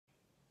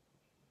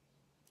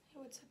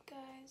What's up,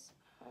 guys?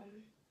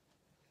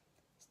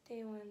 It's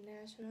day 1 of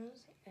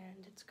nationals,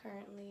 and it's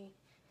currently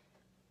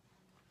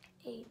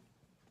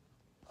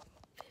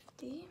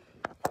 8:50.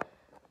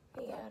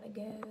 We gotta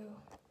go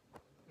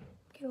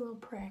get a little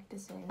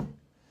practice in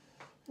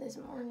this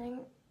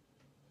morning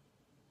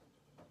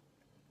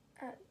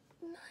at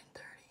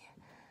 9:30.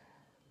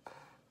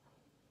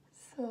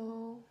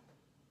 So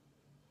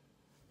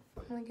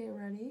I'm gonna get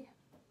ready.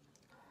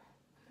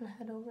 I'm gonna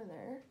head over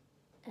there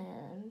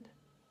and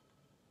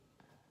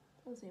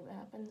we'll see what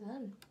happens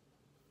then.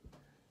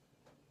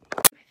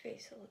 My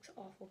face looks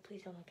awful.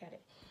 Please don't look at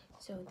it.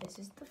 So this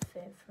is the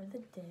fit for the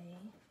day.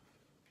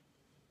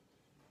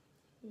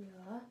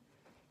 Yeah,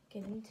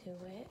 get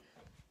into it.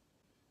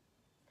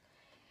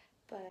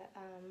 But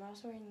I'm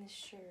also wearing this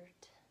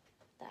shirt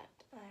that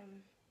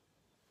I'm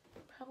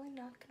probably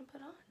not gonna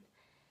put on,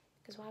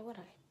 because why would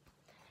I?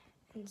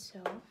 And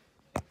so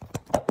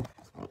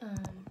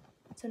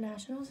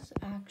Nationals is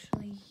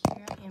actually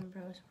here at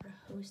Ambrose. We're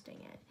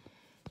hosting it.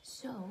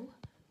 So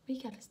we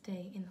got to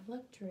stay in the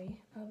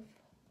luxury of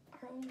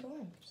our own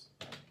dorms,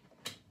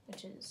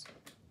 which is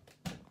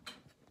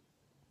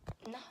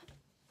not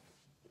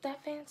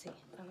that fancy,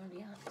 if I'm gonna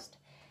be honest.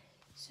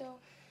 So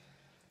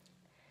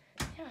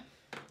yeah,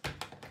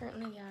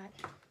 currently got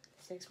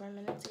 6 more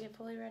minutes to get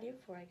fully ready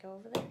before I go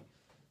over there.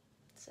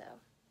 So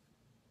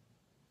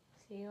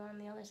see you on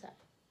the other side.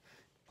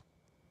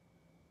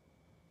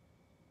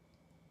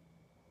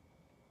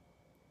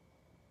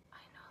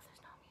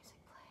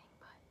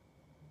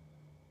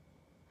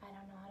 I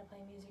don't know how to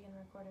play music and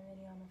record a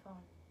video on my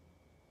phone.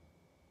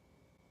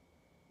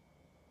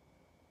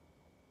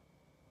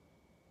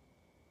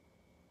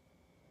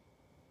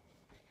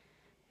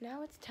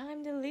 Now it's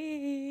time to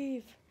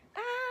leave.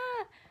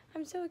 Ah!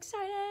 I'm so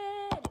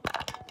excited!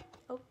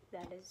 Oh,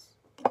 that is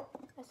a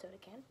soda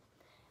can.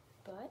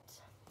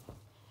 But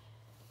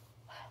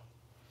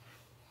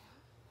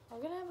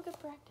we're gonna have a good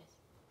practice.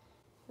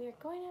 We are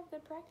going to have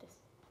good practice.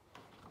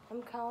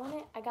 I'm calling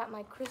it. I got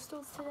my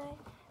crystals today.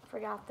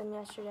 Forgot them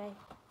yesterday.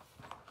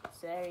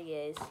 There he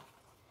is.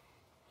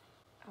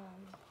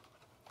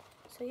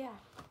 So yeah,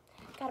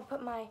 gotta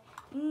put my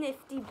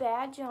nifty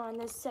badge on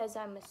that says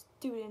I'm a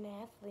student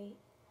athlete.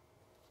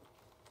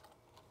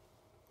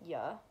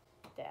 Yeah,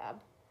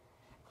 dab.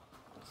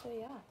 So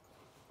yeah,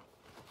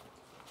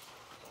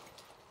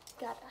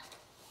 gotta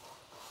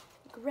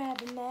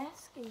grab a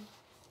mask and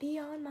be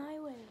on my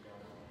way.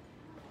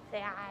 Say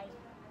hi.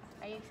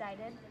 Are you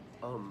excited?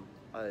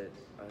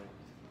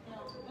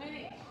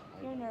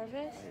 You're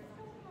nervous?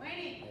 I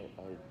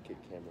get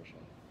camera shy.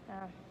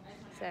 Oh,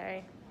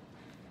 sorry.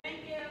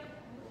 Thank you.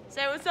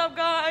 Say what's up,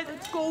 guys.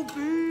 Let's go,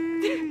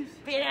 bees.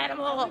 Be an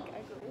animal.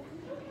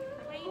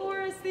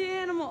 Forrest the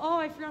animal. Oh,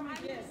 I forgot my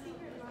gift.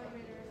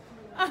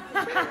 I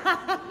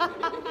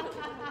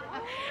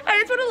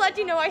just want to let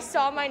you know I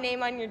saw my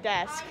name on your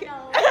desk.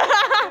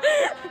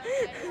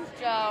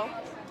 Joe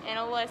and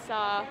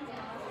Alyssa.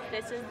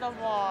 This is the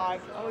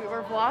vlog. Oh,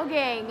 we're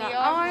vlogging. We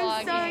are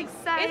I'm so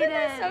excited. Isn't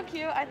that so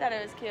cute? I thought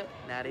it was cute.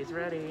 Natty's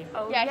ready.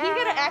 Oh, yeah, he's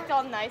gonna act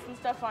all nice and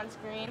stuff on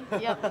screen.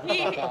 Yep.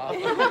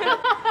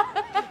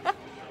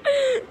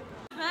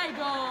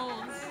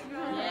 Bagels.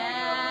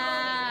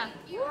 Yeah.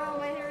 Oh,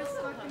 my hair is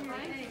stuck in your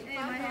Hey,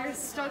 my hair is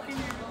stuck in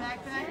your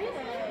backpack.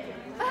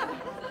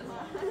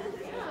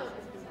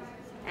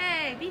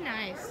 Hey, be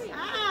nice.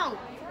 Ow!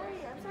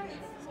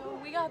 So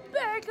we got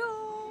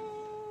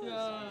bagels.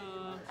 Yeah.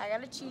 I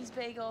got a cheese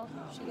bagel.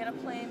 She got a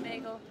plain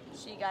bagel.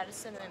 She got a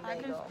cinnamon I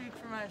can bagel. speak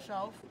for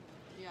myself.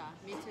 Yeah,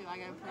 me too.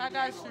 I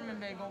got a cinnamon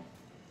bagel.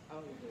 I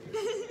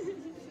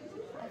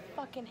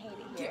fucking hate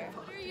it here.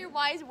 What are your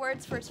wise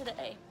words for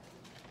today?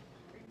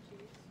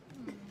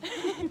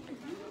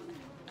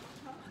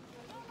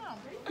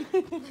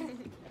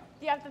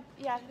 You have to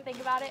think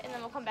about it, and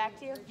then we'll come back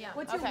to you. Yeah.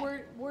 What's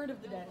your word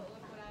of the day?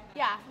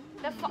 Yeah,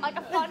 like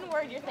a fun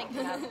word you're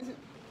thinking of.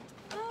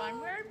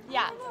 Fun word?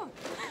 Yeah.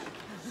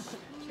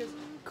 Just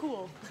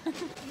cool.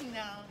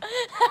 No.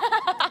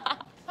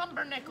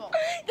 Pumpernickel.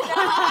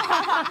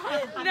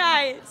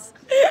 Nice.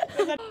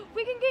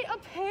 We can get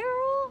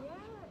apparel.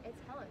 Yeah,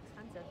 it's hella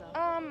expensive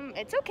though.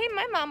 It's okay.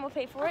 My mom will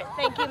pay for it.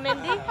 Thank you,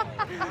 Mindy.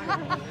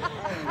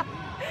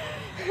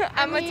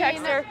 I'm gonna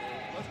text her.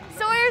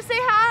 Sawyer, say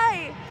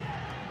hi.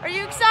 Are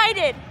you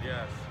excited?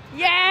 Yes.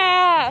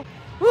 Yeah.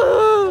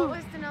 Woo. What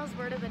was Danelle's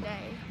word of the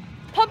day?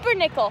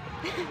 Pumpernickel.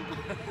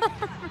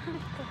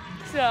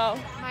 So.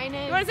 My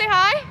name. You wanna say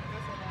hi?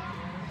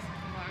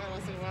 I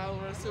want to say wild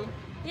words too.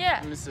 Yeah.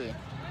 Let me see. I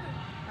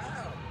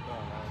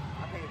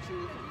can't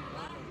choose.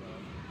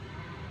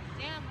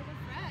 Damn, looking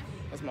fresh.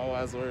 That's my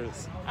wise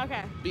words.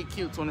 Okay. Be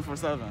cute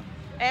 24/7.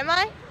 Am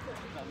I?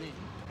 Not me.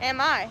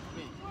 Am I?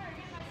 Me.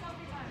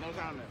 No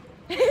comment.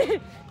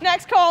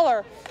 Next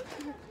caller.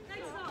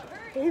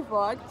 Hey,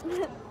 vlog.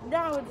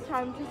 Now it's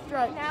time to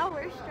stretch. Now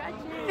we're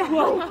stretching.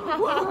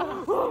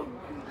 Whoa.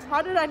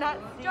 How did I not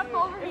see Jump you?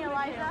 over me,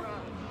 Eliza.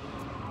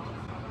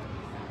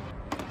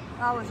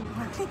 That wasn't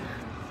funny.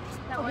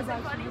 That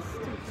wasn't funny.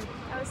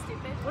 That was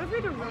stupid. What if we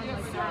had to run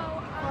like So,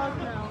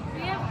 that?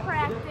 we have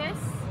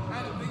practice,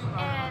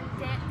 and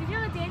did you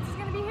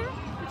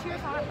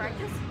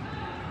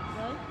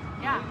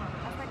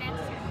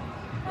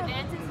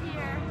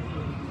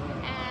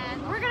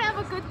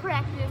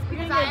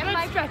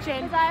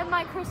Because I have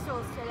my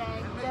crystals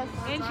today.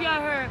 And she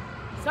got her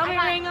summer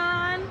ring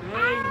on.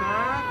 Hey,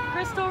 man.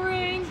 Crystal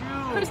ring.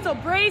 Crystal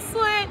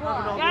bracelet.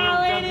 Yeah,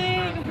 lady.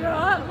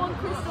 One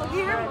crystal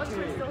here, one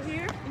crystal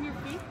here. And your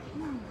feet?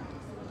 No.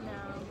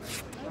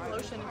 I have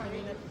lotion if I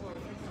need it.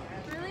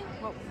 Really?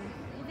 What?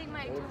 You think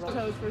my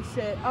Toes for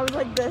shit. I was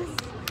like this.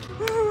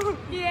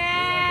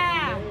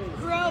 Yeah.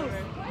 Gross.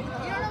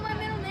 You don't know my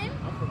middle name?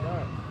 I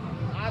forgot.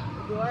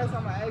 The last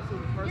time I asked you,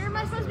 the first You're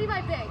supposed to be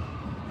my big.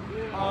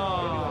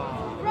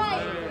 Oh.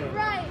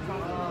 Right.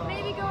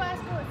 Maybe go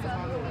ask what's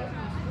up.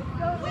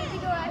 Maybe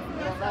go ask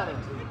what's up.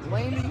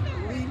 Laney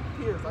Lee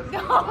Pierce.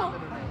 No.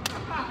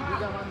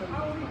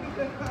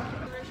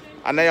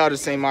 I know y'all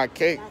just seen my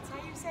cake. That's how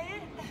you say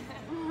it?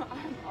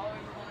 I'm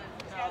always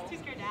she has two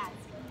scared dads.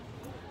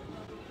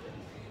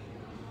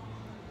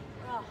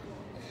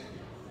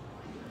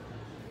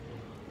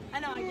 I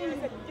know, I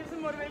said, give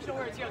some motivational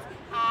words. He goes,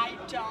 I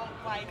don't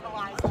like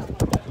Eliza.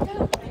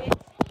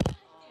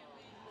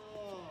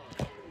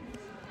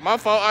 My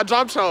fault. I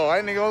dropped y'all. I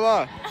ain't even gonna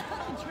lie.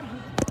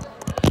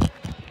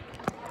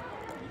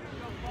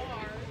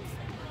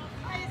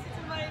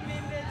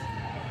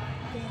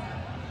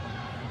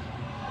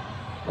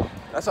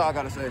 That's all I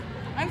gotta say.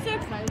 I'm so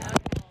excited.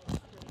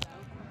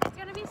 It's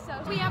gonna be so.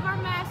 We have our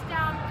mask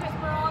down because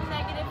we're all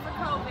negative for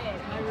COVID.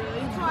 I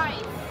really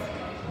Twice.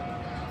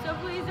 So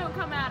please don't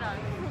come at us.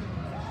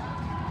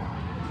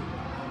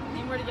 I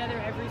think we're together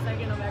every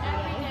second of every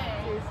Every day.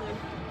 day. Seriously.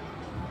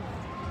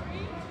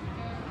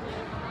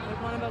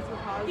 Like one of us will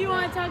pause. You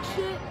want to talk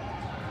shit?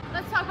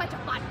 Let's talk about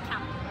your body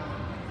count.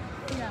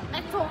 Yeah.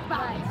 Let's talk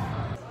about it.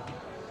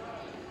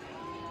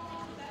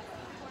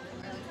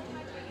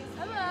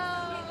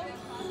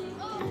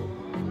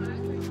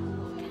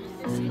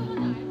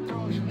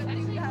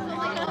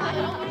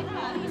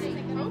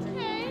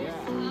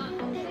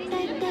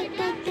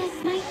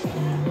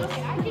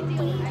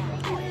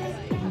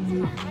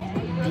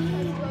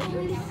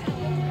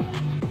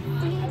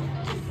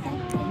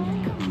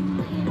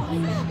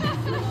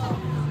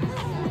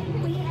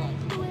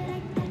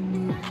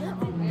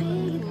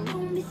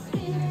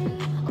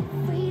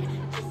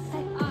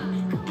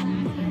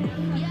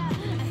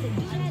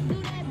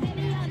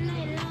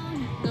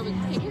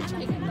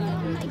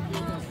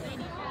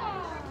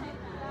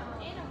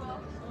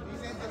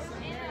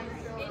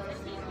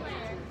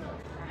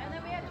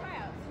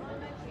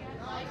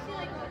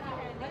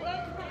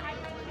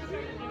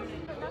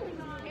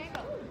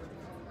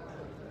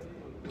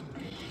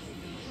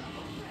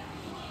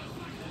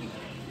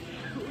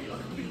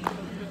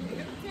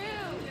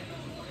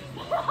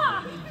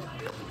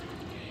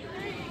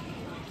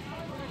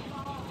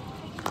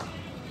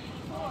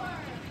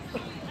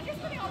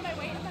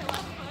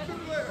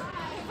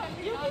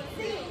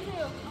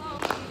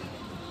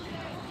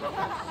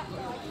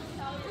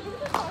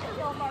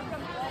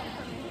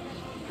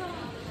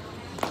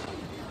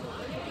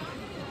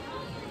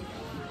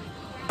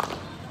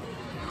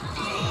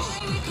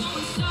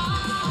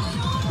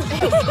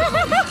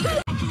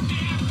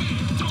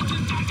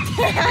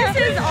 This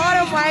is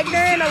Autumn Wagner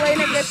and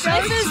Elena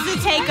Grisho. This is the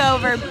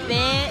takeover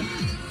bit.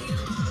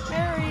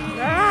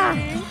 How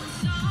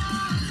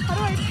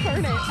do I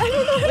turn it? I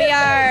don't know. We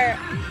are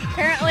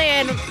currently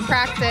in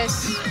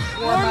practice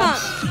warm-up.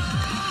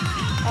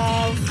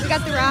 We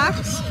got the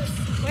rocks.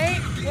 Wait.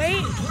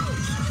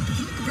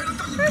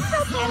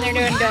 And they're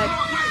doing good.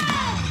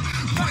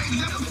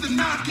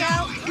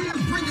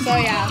 So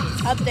yeah,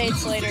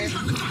 updates later.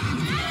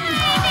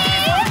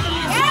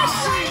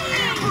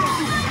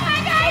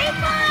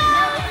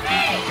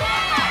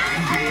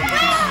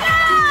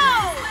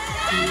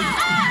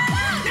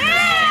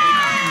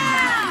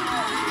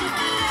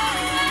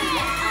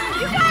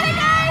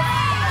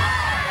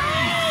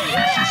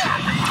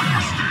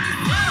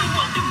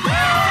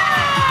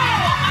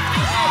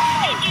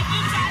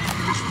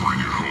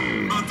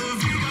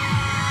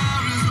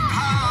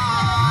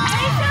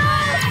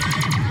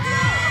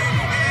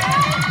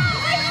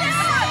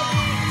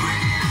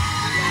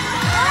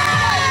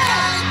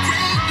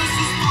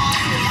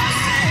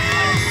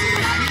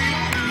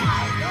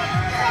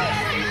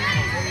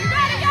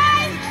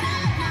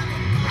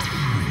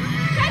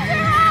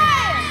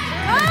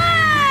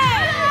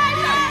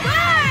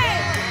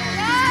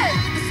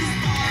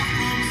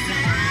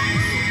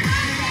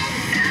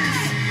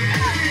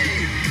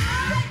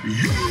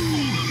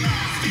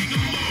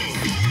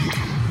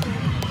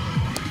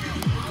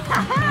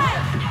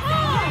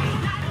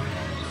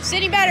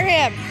 Sydney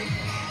Batterham.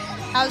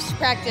 How's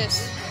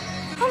practice?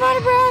 I'm out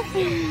of breath.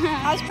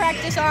 How's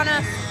practice,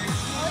 Anna?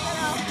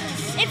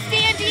 It's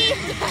Dandy.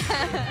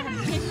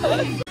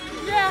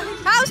 Yeah.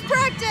 How's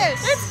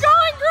practice? It's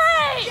going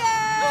great.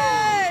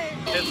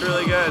 Yay! It's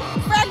really good.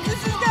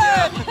 Practice is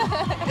good.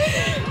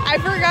 I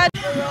forgot.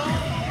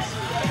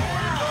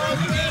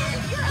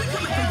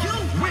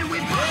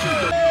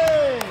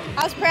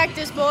 How's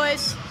practice,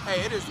 boys?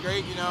 Hey, it is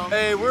great, you know.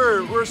 Hey,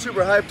 we're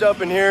super hyped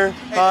up in here.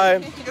 Hi.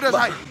 It is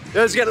hype.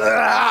 Let's get.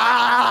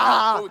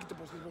 Oh,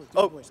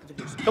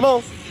 come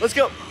on. Let's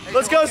go.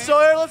 Let's go,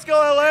 Sawyer. Let's go,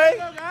 LA.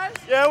 guys.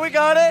 Yeah, we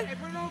got it. Hey,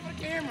 put it on for the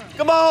camera.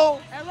 Come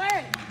on.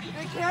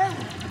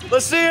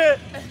 Let's see it.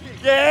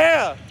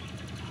 Yeah.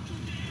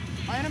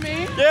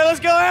 Yeah, let's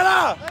go,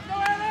 Anna.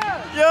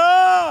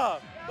 Yeah.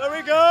 There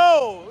we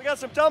go. We got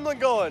some tumbling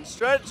going.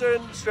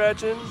 Stretching.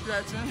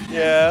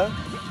 Yeah.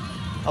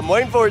 I'm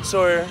waiting for it,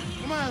 Sawyer.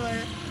 Come on,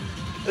 Larry.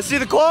 Let's see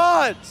the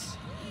quads.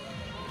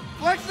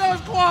 Flex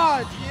those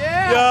quads.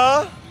 Yeah.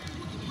 Yeah.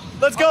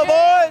 Let's go,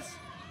 boys.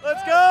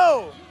 Let's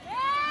go.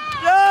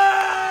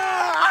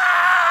 Yeah.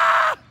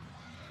 Ah!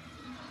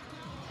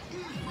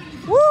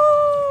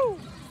 Woo!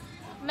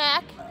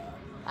 Mac,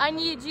 I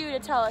need you to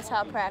tell us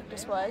how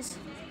practice was.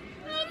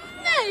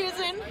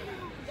 Amazing.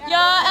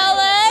 Yeah,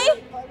 LA?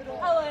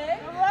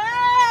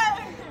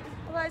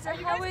 Eliza,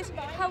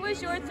 how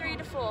was your 3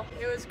 to 4?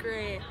 It was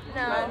great.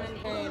 No.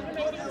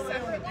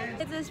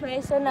 It's this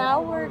way, so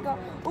now we're going.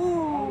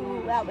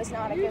 Ooh, that was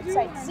not a good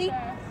sight to see.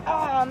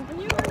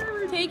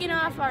 Taking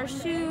off our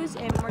shoes,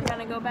 and we're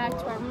gonna go back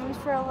to our rooms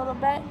for a little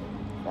bit,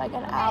 like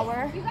an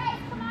hour. You guys,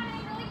 come on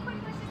in really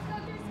quick.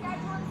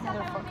 Let's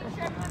just go through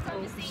schedule and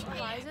stuff.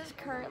 Eliza's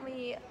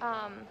currently,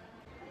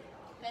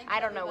 I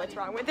don't know what's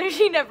wrong with her.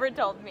 She never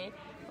told me.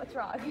 What's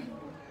wrong?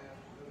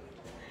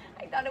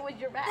 I thought it was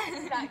your back,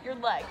 not your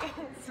leg.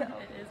 So.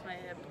 It is my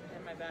hip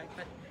and my back,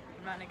 but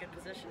I'm not in a good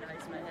position to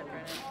ice my hip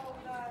right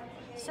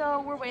now.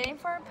 So we're waiting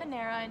for a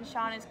Panera, and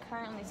Sean is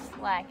currently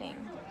slacking.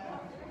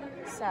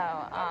 So,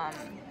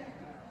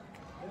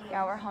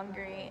 yeah, we're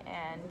hungry,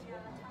 and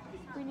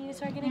we need to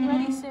start getting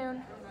ready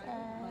soon.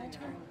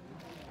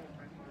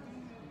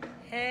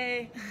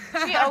 Hey.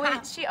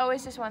 She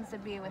always just wants to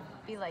be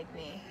like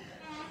me.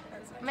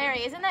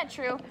 Mary, isn't that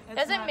true?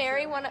 Doesn't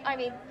Mary want to? I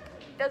mean,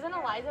 doesn't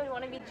Eliza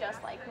want to be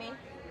just like me?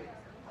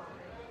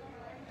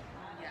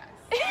 Yes.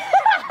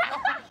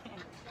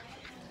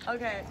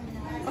 Okay.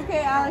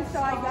 Okay, Alex, so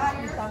I got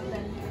you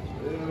something.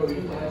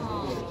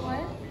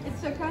 What?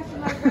 It's a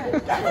customized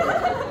bread.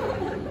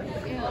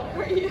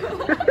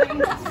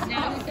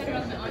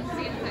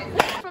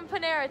 From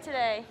Panera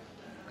today.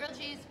 Grilled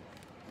cheese.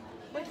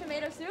 With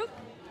tomato soup?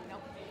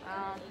 Nope.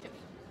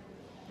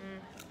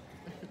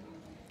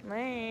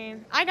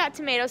 Man. I got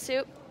tomato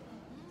soup,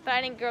 but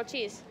I didn't grilled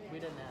cheese. We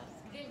didn't ask.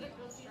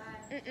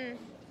 Mm-mm.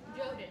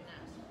 Joe didn't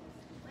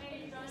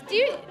ask.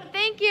 Dude,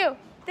 thank you.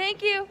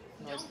 Thank you.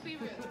 Don't be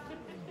rude.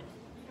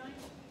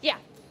 Yeah.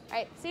 All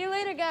right. See you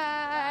later,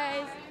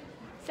 guys.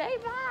 Say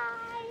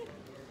bye.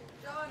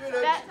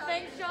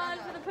 Thanks, Sean,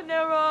 for the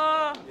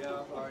Panera.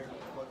 Yeah, sorry.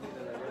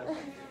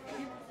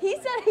 He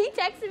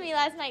texted me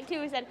last night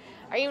too. He said,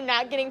 "Are you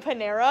not getting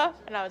Panera?"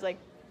 And I was like,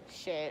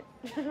 "Shit."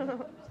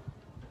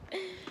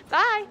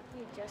 Bye.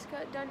 We just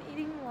got done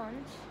eating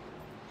lunch,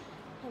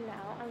 and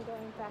now I'm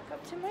going back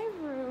up to my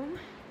room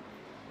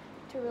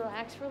to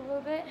relax for a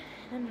little bit.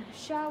 I'm gonna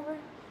shower,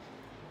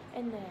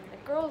 and then the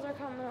girls are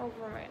coming over.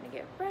 We're gonna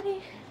get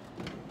ready,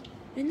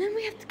 and then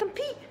we have to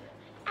compete.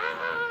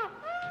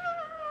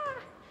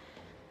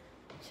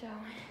 So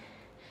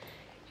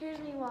here's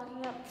me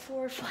walking up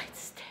 4 flights of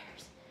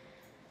stairs.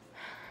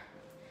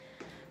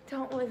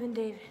 Don't live in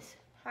Davis.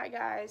 Hi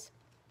guys.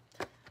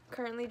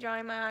 Currently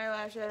drawing my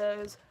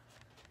eyelashes.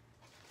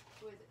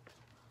 Who is it?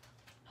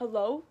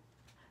 Hello?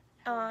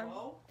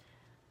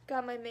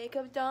 Got my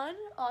makeup done.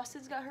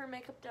 Austin's got her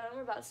makeup done.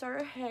 We're about to start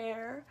her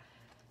hair.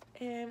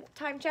 And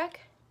time check.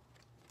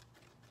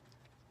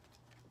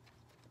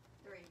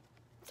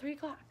 3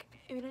 o'clock.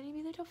 And we don't need to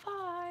be there till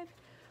 5.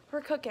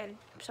 We're cooking.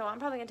 So I'm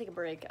probably gonna take a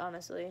break,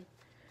 honestly.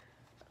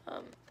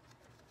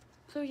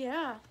 So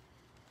yeah.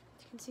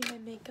 As you can see my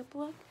makeup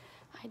look.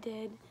 I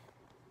did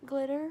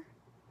glitter,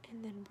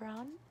 and then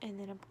brown, and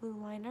then a blue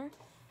liner,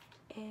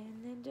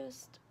 and then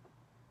just.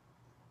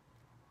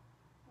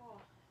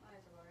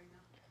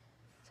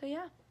 So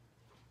yeah,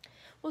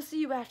 we'll see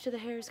you after the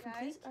hair is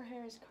complete. Our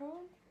hair is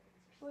curled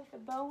with a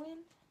bow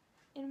in,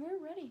 and we're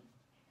ready.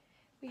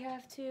 We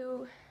have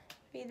to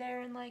be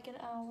there in like an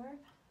hour.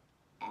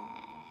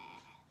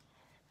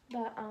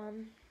 But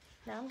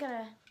now I'm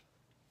gonna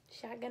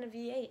shotgun a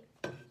V8.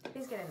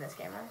 Please get in this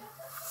camera.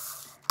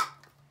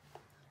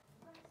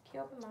 Can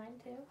you open mine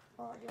too?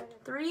 Oh,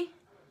 3,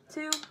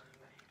 2.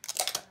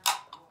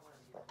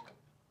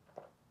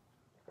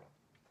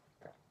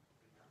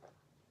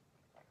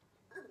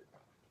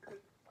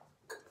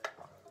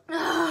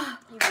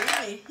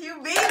 You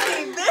beat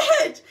me,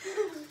 bitch!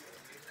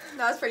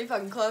 That was pretty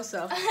fucking close,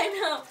 though. I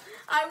know.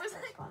 I was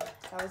like,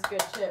 That was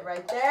good shit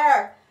right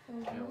there.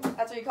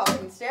 That's what you call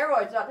taking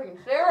steroids, not taking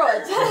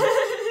steroids.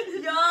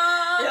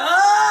 yeah.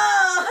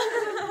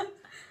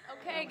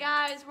 Okay,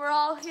 guys, we're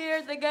all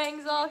here. The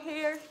gang's all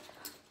here.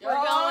 We're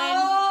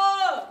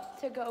going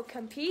to go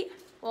compete.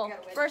 Well,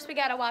 first we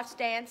gotta watch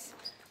dance,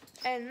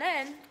 and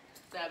then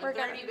we're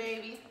gonna,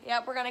 baby.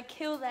 yeah, we're gonna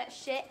kill that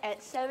shit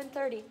at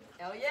 7:30.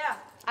 Hell yeah.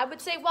 I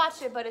would say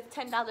watch it, but it's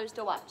 $10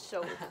 to watch,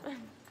 so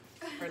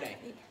Per day.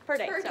 per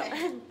day. Per So,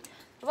 day.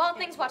 of all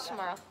things, watch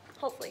tomorrow,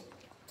 hopefully.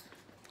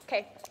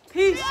 Okay,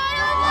 peace. Come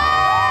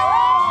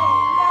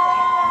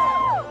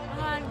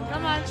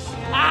on.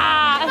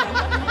 Ah!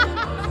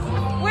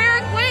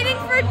 We're waiting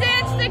for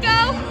dance to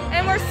go,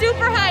 and we're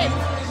super hyped.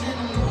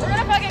 We're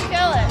gonna fucking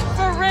kill it,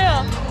 for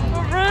real.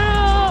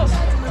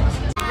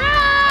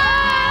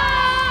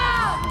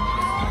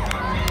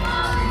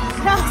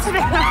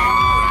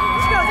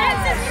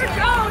 Sister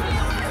Joan.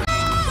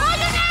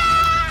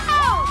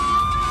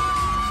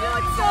 She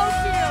looks so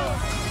cute.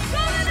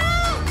 So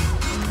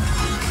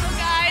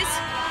guys,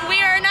 we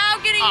are now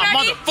getting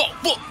ready.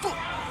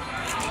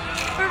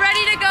 We're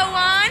ready to go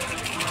on.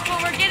 Well,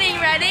 we're getting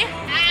ready,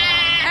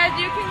 as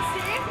you can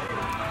see.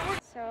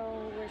 So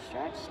we're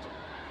stretched,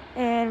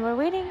 and we're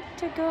waiting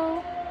to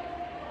go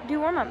do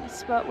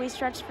warm-ups, but we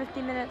stretched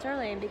 50 minutes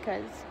early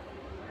because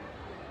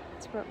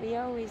it's what we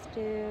always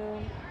do.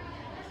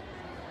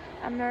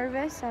 I'm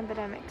nervous, but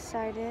I'm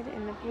excited,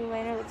 and the blue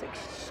liner looks like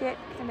shit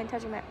because I've been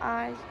touching my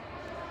eyes,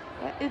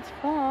 but it's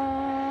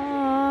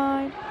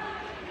fine.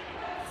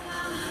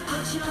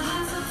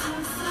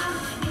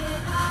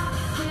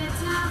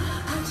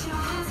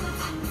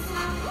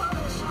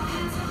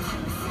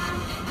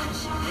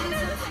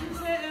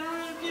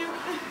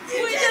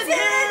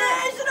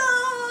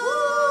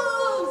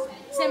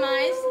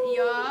 Semis,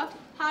 yeah.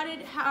 How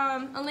did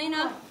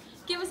Elena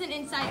give us an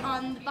insight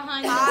on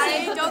behind the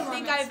scenes? I don't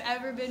think I've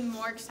ever been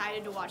more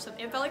excited to watch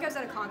something. It felt like I was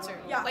at a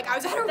concert. Yeah. Like I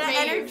was at a rave. The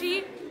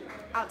energy,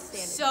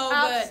 outstanding. So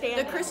good.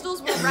 The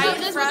crystals were right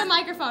in This front. was a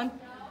microphone.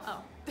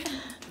 Oh.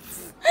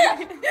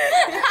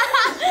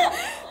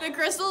 The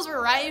crystals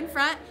were right in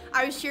front.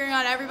 I was cheering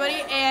on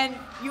everybody, and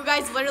you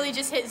guys literally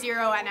just hit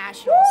 0 at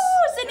nationals.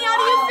 Woo! Sydney, how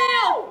do you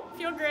feel?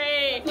 Feel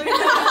great.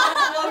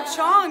 Oh,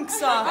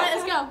 chunks. All right,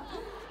 let's go.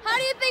 How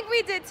do you think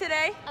we did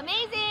today?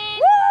 Amazing.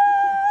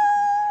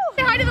 Woo!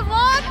 Say hi to the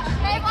vlog.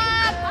 Hey,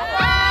 vlog.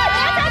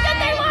 That's how good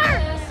they were.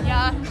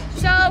 Yeah.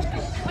 So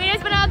we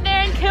just went out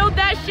there and killed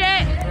that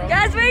shit.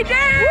 Yes, we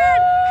did.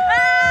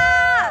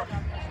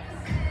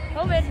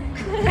 COVID.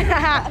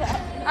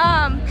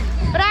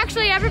 But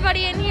actually,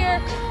 everybody in here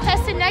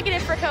tested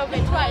negative for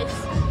COVID twice.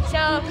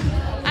 So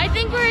I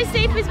think we're as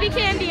safe as we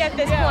can be at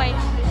this point.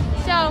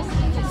 So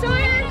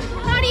Sawyer,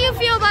 how do you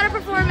feel about our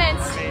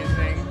performance?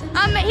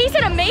 Amazing. He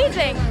said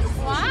amazing.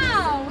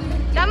 Wow.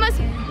 That must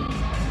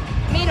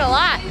mean a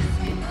lot.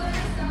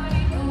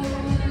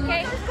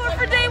 Okay, score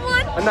for day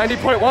one. A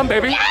 90.1,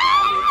 baby. Yeah!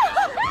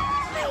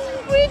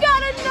 We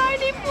got a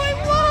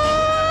 90.1.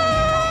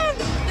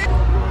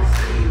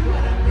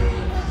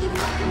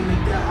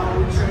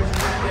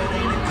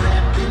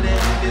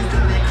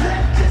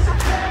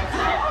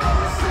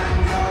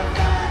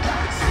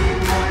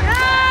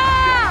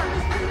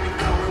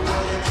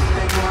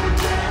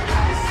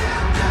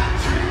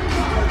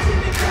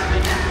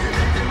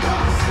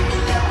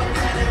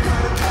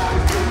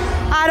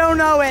 I don't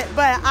know it,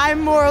 but I'm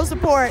moral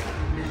support.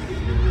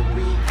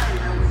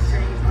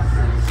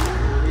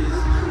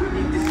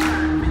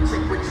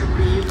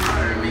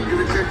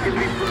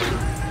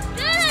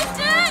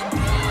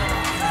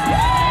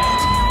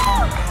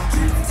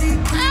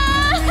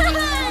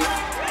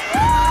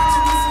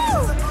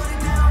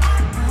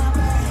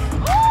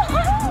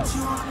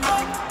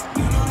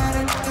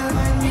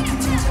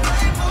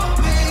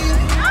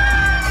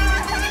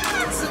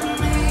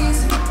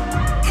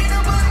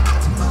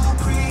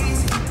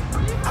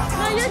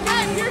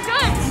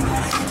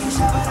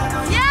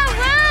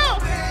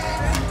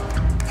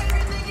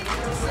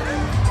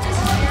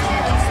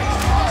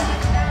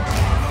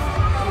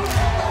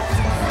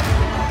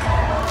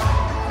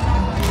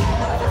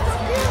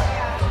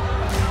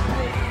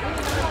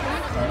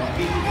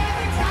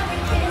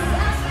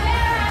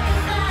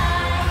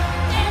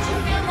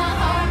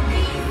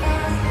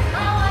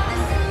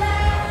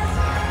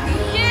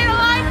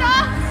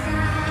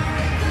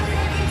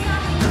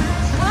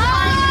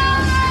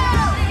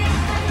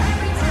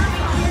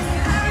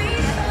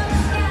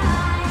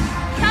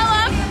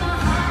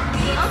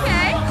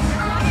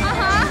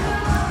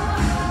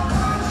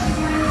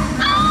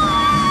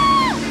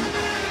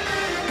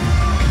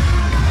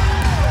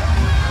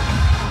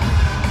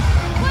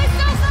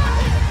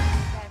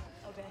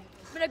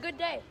 A good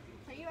day.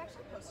 Are you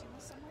actually posting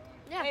this somewhere?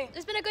 Yeah,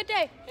 it's been a good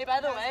day. Hey, by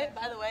the way,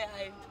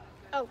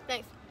 Oh,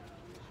 thanks.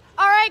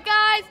 All right,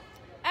 guys.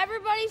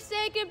 Everybody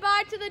say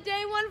goodbye to the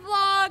day one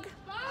vlog.